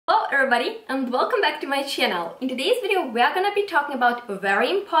everybody and welcome back to my channel. In today's video we are gonna be talking about a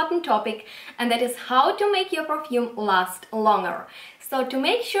very important topic, and that is how to make your perfume last longer. So to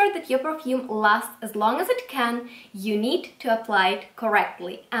make sure that your perfume lasts as long as it can, you need to apply it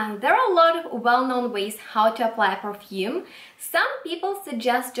correctly. And there are a lot of well-known ways how to apply perfume. Some people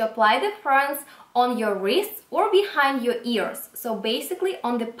suggest to apply the fragrance on your wrists or behind your ears, so basically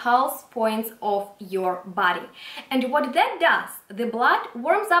on the pulse points of your body. And what that does, the blood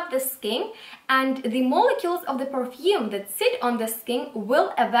warms up the skin and the molecules of the perfume that sit on the skin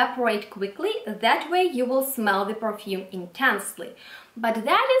will evaporate quickly. That way you will smell the perfume intensely. But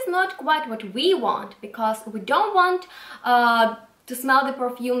that is not quite what we want, because we don't want to smell the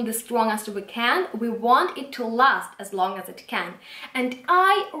perfume the strongest we can. We want it to last as long as it can. And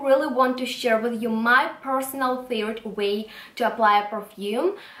I really want to share with you my personal favorite way to apply a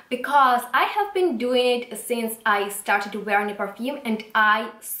perfume, because I have been doing it since I started wearing a perfume, and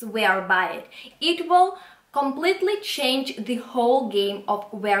I swear by it. It will completely change the whole game of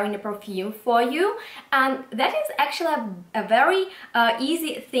wearing a perfume for you, and that is actually a very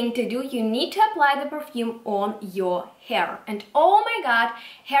easy thing to do. You need to apply the perfume on your hair, and oh my god,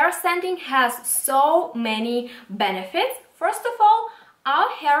 hair scenting has so many benefits. First of all,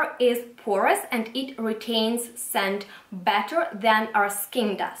 our hair is porous and it retains scent better than our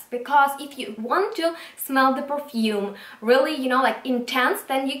skin does, because if you want to smell the perfume really, like intense,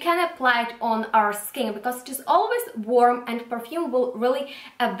 then you can apply it on our skin, because it is always warm and perfume will really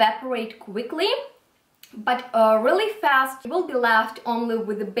evaporate quickly, but really fast. You will be left only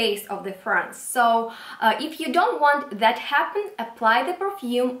with the base of the fragrance. So if you don't want that happen, apply the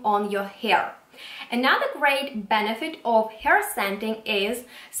perfume on your hair. Another great benefit of hair scenting is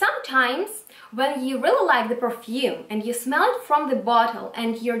sometimes when you really like the perfume and you smell it from the bottle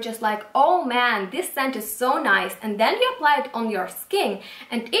and you're just like, oh man, this scent is so nice, and then you apply it on your skin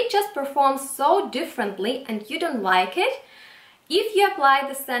and it just performs so differently and you don't like it. If you apply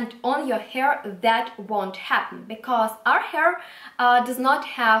the scent on your hair, that won't happen, because our hair does not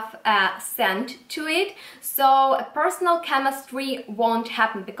have a scent to it, so a personal chemistry won't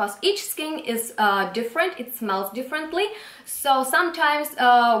happen, because each skin is different, it smells differently. So sometimes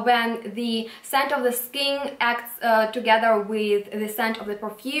when the scent of the skin acts together with the scent of the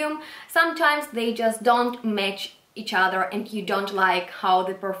perfume, sometimes they just don't match each other and you don't like how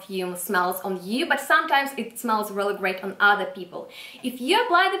the perfume smells on you, but sometimes it smells really great on other people. If you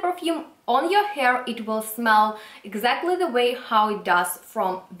apply the perfume on your hair, it will smell exactly the way how it does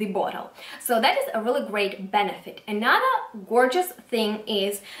from the bottle. So that is a really great benefit. Another gorgeous thing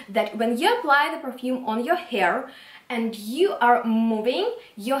is that when you apply the perfume on your hair and you are moving,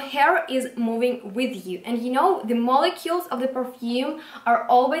 your hair is moving with you. And the molecules of the perfume are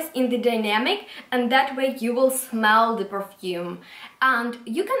always in the dynamic, and that way you will smell the perfume. And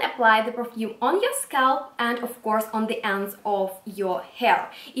you can apply the perfume on your scalp and of course on the ends of your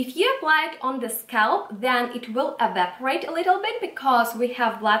hair. If you apply it on the scalp, then it will evaporate a little bit because we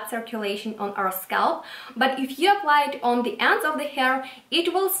have blood circulation on our scalp. But if you apply it on the ends of the hair,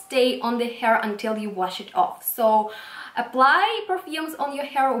 it will stay on the hair until you wash it off. So apply perfumes on your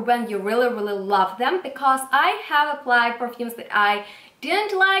hair when you really love them, because I have applied perfumes that I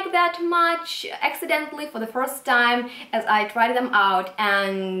didn't like that much accidentally for the first time as I tried them out,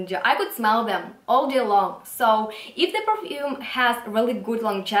 and I could smell them all day long. So if the perfume has really good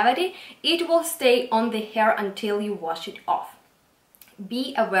longevity, it will stay on the hair until you wash it off.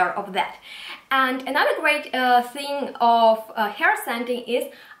 Be aware of that. And another great thing of hair scenting is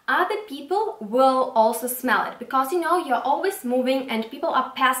other people will also smell it, because you're always moving and people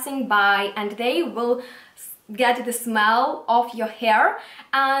are passing by and they will get the smell of your hair,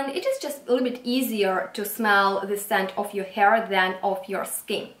 and it is just a little bit easier to smell the scent of your hair than of your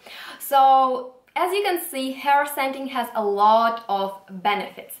skin. So as you can see, hair scenting has a lot of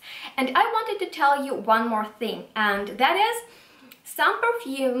benefits. And I wanted to tell you one more thing, and that is some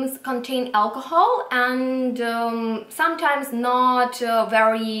perfumes contain alcohol and sometimes not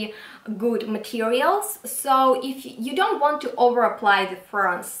very good materials. So if you don't want to over apply the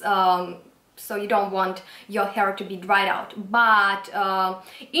fragrance, so you don't want your hair to be dried out, but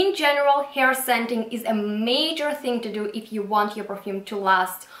in general, hair scenting is a major thing to do if you want your perfume to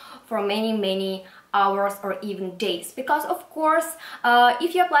last for many hours or even days, because of course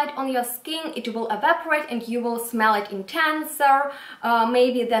if you apply it on your skin, it will evaporate and you will smell it intenser,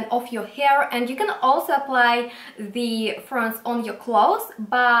 maybe than off your hair. And you can also apply the fragrance on your clothes,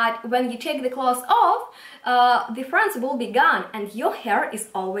 but when you take the clothes off, the fragrance will be gone and your hair is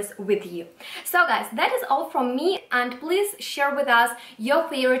always with you. So guys, that is all from me, and please share with us your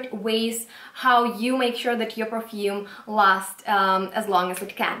favorite ways how you make sure that your perfume lasts as long as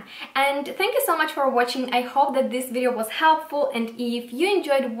it can. And thank you so much for watching. I hope that this video was helpful, and if you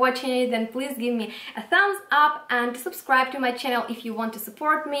enjoyed watching it, then please give me a thumbs up and subscribe to my channel if you want to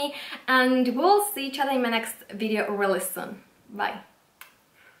support me, and we'll see each other in my next video really soon. Bye.